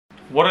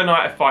what a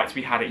night of fights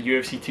we had at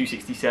UFC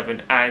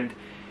 267, and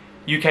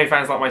UK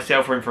fans like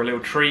myself are in for a little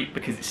treat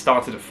because it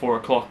started at 4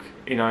 o'clock,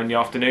 you know, in the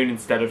afternoon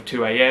instead of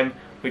 2 AM,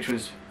 which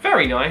was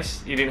very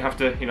nice. You didn't have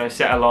to, you know,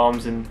 set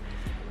alarms and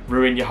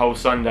ruin your whole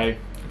Sunday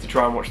to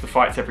try and watch the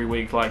fights every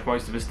week like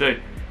most of us do.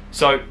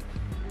 So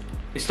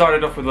it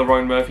started off with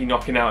Lerone Murphy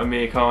knocking out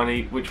Amir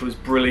Khani, which was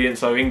brilliant.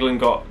 So England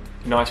got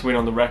a nice win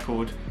on the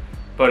record,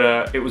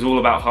 but it was all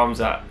about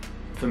Khamzat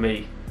for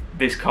me,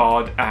 this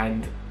card,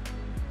 and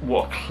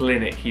what a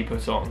clinic he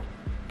put on.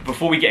 But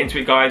before we get into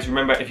it, guys,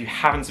 remember, if you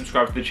haven't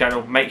subscribed to the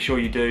channel, make sure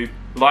you do.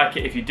 Like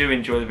it if you do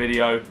enjoy the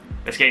video.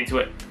 Let's get into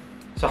it.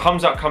 So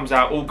Khamzat comes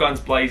out all guns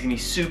blazing,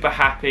 he's super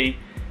happy.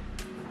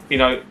 You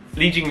know,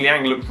 Li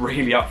Jingliang looked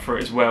really up for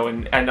it as well,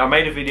 and I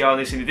made a video on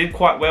this and it did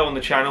quite well on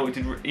the channel. It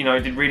did, you know,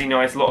 it did really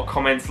nice. A lot of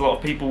comments, a lot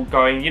of people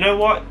going, you know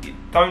what,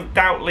 don't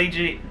doubt Li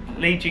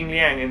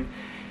Jingliang, and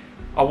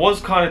I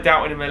was kind of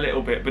doubting him a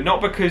little bit, but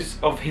not because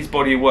of his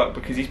body of work,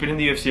 because he's been in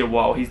the UFC a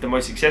while. He's the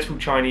most successful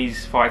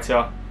Chinese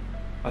fighter,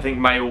 I think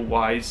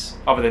male-wise,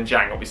 other than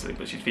Zhang obviously,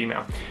 but she's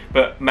female,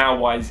 but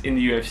male-wise in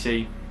the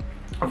UFC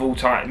of all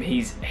time.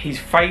 His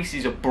face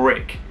is a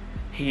brick.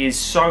 He is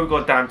so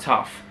goddamn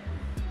tough.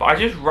 But I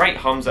just rate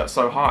Khamzat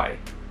so high.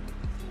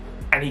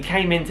 And he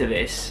came into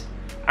this,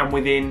 and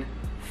within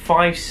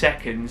 5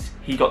 seconds,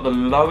 he got the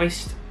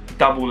lowest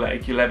double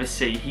leg you'll ever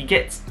see. He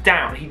gets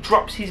down, he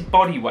drops his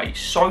body weight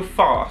so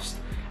fast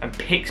and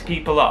picks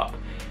people up.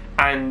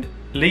 And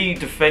Lee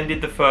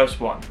defended the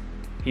first one.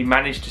 He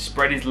managed to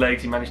spread his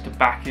legs, he managed to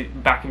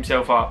back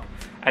himself up.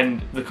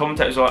 And the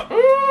commentators were like,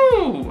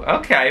 ooh,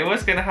 okay,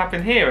 what's going to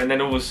happen here? And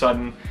then all of a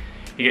sudden,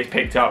 he gets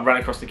picked up, ran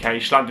across the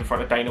cage, slammed in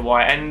front of Dana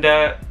White, and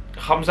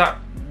Khamzat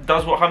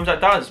does what Khamzat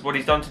does, what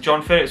he's done to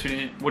John Phillips,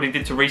 what he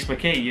did to Reece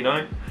McKee, you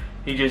know?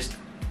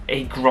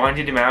 He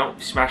grinded him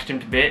out, smashed him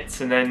to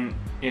bits, and then,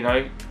 you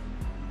know,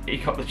 he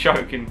got the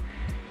choke. And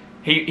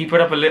he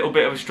put up a little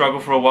bit of a struggle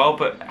for a while,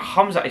 but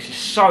Khamzat is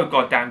just so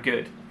goddamn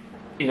good.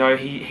 You know,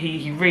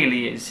 he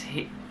really is.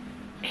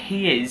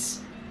 He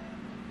is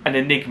an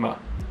enigma,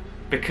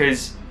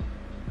 because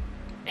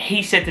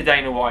he said to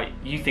Dana White,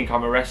 you think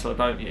I'm a wrestler,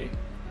 don't you?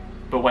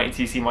 But wait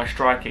until you see my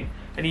striking.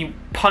 And he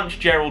punched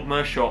Gerald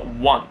Meerschaert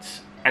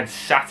once and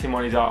sat him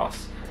on his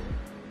ass.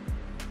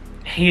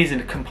 He is a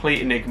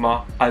complete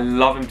enigma. I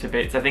love him to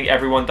bits. I think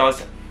everyone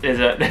does.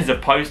 There's a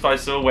post I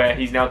saw where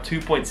he's now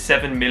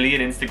 2.7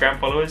 million Instagram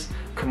followers.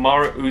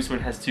 Kamaru Usman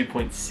has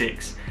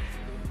 2.6.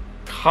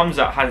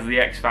 Khamzat has the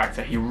X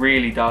factor. He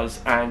really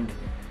does. And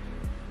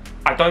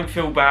I don't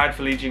feel bad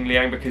for Li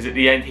Jingliang, because at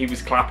the end he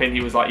was clapping.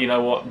 He was like, you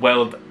know what,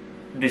 well,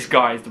 this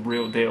guy is the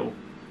real deal.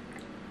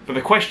 But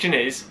the question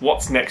is,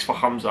 what's next for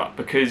Khamzat?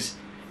 Because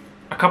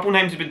a couple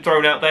names have been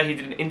thrown out there. He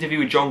did an interview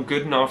with John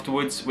Gooden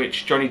afterwards,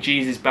 which Johnny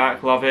G's is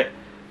back, love it.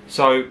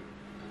 So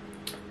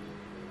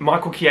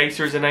Michael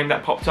Chiesa is a name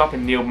that popped up,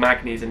 and Neil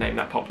Magny is a name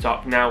that popped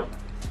up. Now,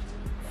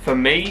 for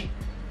me,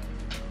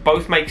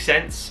 both make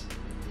sense.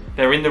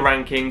 They're in the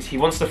rankings. He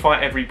wants to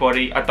fight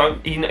everybody.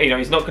 You know,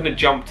 he's not going to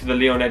jump to the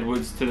Leon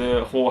Edwards, to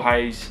the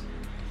Jorge's,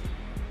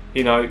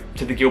 you know,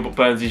 to the Gilbert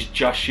Burns's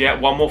just yet.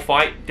 One more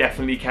fight,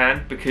 definitely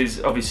can, because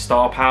of his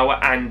star power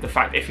and the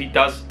fact that if he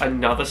does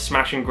another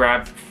smash and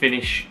grab,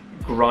 finish,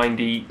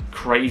 grindy,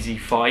 crazy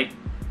fight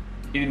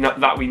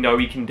that we know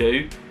he can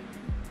do,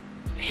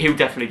 he'll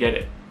definitely get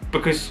it.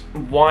 Because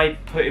why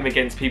put him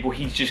against people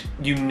he's just,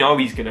 you know,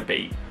 he's going to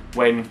beat,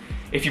 when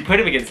if you put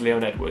him against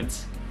Leon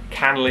Edwards,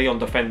 can Leon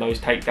defend those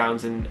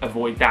takedowns and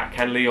avoid that?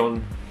 Can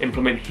Leon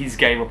implement his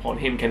game upon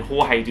him? Can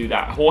Jorge do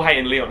that? Jorge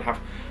and Leon have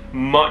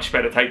much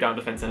better takedown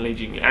defense than Li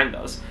Jingliang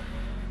does.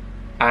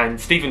 And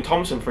Stephen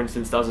Thompson, for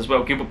instance, does as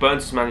well. Gilbert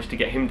Burns has managed to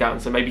get him down,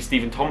 so maybe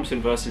Stephen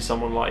Thompson versus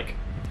someone like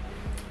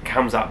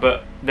Khamzat.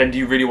 But then do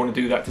you really want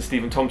to do that to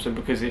Stephen Thompson?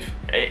 Because if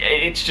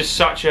it's just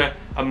such a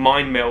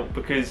mind melt,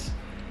 because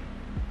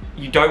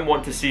you don't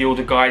want to see all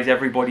the guys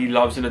everybody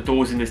loves and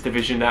adores in this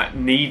division that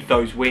need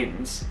those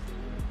wins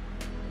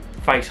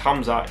face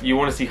Khamzat. You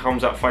want to see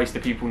Khamzat face the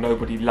people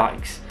nobody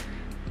likes.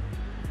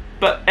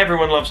 But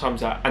everyone loves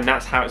Khamzat, and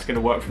that's how it's going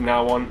to work from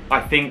now on.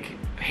 I think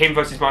him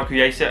versus Michael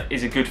Chiesa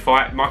is a good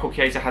fight. Michael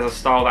Chiesa has a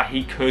style that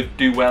he could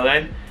do well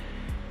in,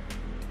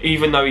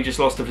 even though he just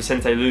lost to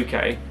Vicente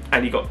Luque,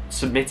 and he got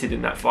submitted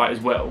in that fight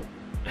as well.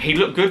 He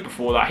looked good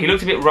before that. He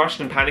looked a bit rushed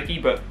and panicky,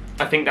 but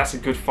I think that's a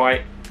good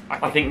fight.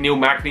 I think Neil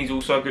Magny's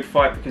also a good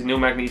fight, because Neil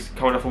Magny's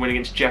coming off a win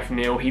against Jeff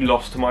Neal. He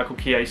lost to Michael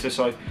Chiesa,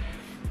 so,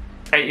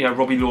 you know,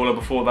 Robbie Lawler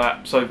before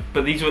that. So,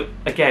 but these were,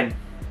 again,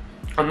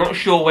 I'm not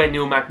sure where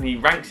Neil Magny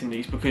ranks in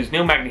these, because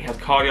Neil Magny has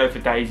cardio for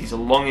days. He's a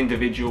long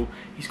individual.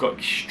 He's got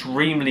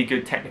extremely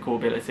good technical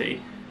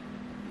ability.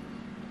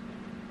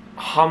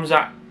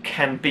 Khamzat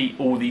can beat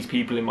all these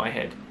people in my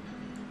head.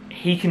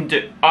 He can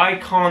do. I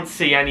can't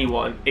see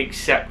anyone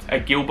except a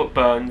Gilbert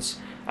Burns,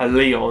 a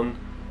Leon,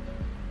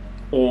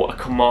 or a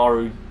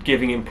Kamaru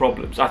giving him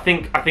problems. I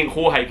think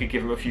Jorge could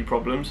give him a few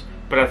problems,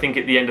 but I think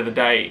at the end of the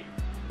day,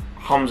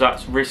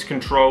 Khamzat's wrist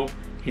control,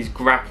 his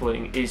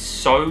grappling is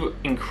so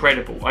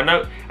incredible. I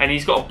know, and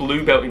he's got a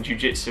blue belt in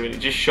jiu-jitsu, and it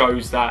just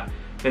shows that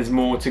there's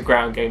more to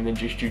ground game than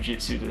just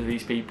jiu-jitsu to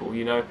these people,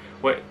 you know.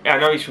 I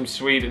know he's from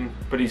Sweden,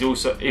 but he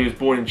was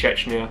born in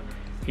Chechnya.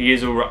 He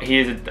is a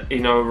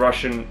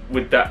Russian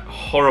with that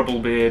horrible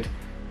beard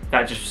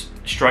that just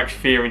strikes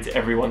fear into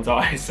everyone's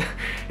eyes.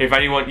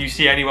 If you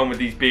see anyone with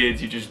these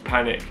beards, you just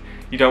panic.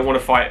 You don't want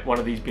to fight one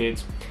of these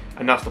beards,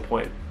 and that's the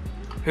point.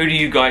 Who do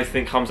you guys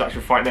think Khamzat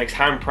should fight next?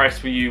 How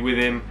impressed were you with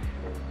him?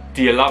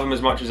 Do you love him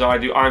as much as I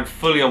do? I'm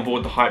fully on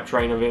board the hype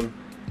train of him.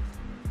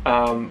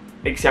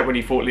 Except when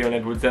he fought Leon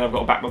Edwards, then I've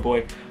got to back my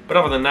boy. But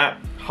other than that,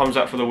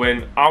 Khamzat for the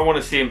win. I want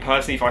to see him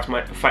personally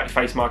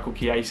face Michael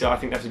Chiesa. I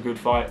think that's a good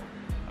fight.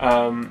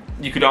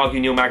 You could argue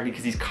Neil Magny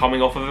because he's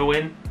coming off of a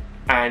win,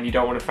 and you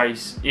don't want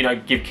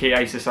to give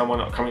Chiesa someone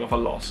not coming off a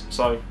loss.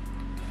 So,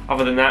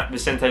 other than that,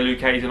 Vicente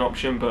Luque is an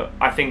option, but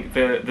I think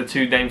the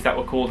two names that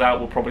were called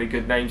out were probably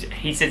good names.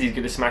 He says he's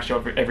going to smash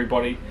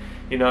everybody,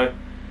 you know.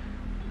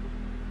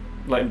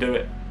 Let him do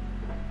it.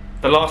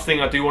 The last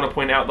thing I do want to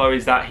point out though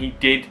is that he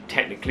did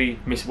technically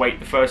miss weight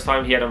the first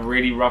time. He had a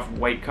really rough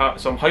weight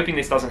cut, so I'm hoping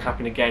this doesn't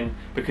happen again,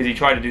 because he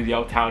tried to do the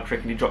old tower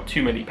trick and he dropped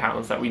too many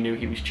pounds that we knew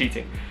he was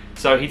cheating.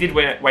 So he did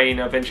weigh in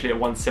eventually at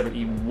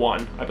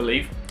 171, I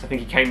believe. I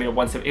think he came in at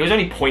 170. He was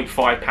only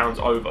 0.5 pounds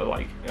over,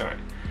 like, alright,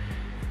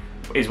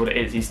 is what it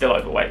is. He's still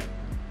overweight.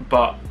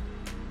 But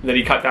then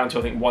he cut down to,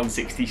 I think,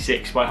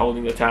 166 by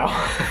holding the towel.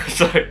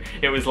 So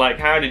it was like,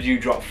 how did you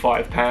drop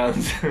 5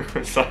 pounds?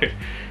 So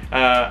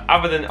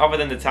other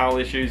than the towel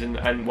issues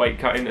and weight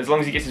cutting, as long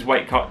as he gets his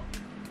weight cut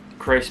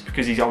crisp,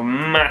 because he's a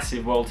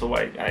massive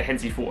welterweight,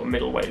 hence he fought a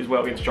middleweight as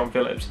well against John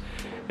Phillips,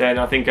 then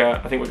I think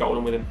we're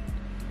golden with him.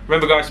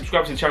 Remember guys,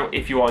 subscribe to the channel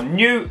if you are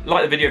new,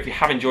 like the video if you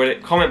have enjoyed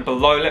it, comment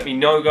below, let me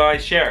know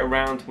guys, share it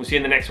around. We'll see you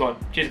in the next one.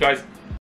 Cheers guys.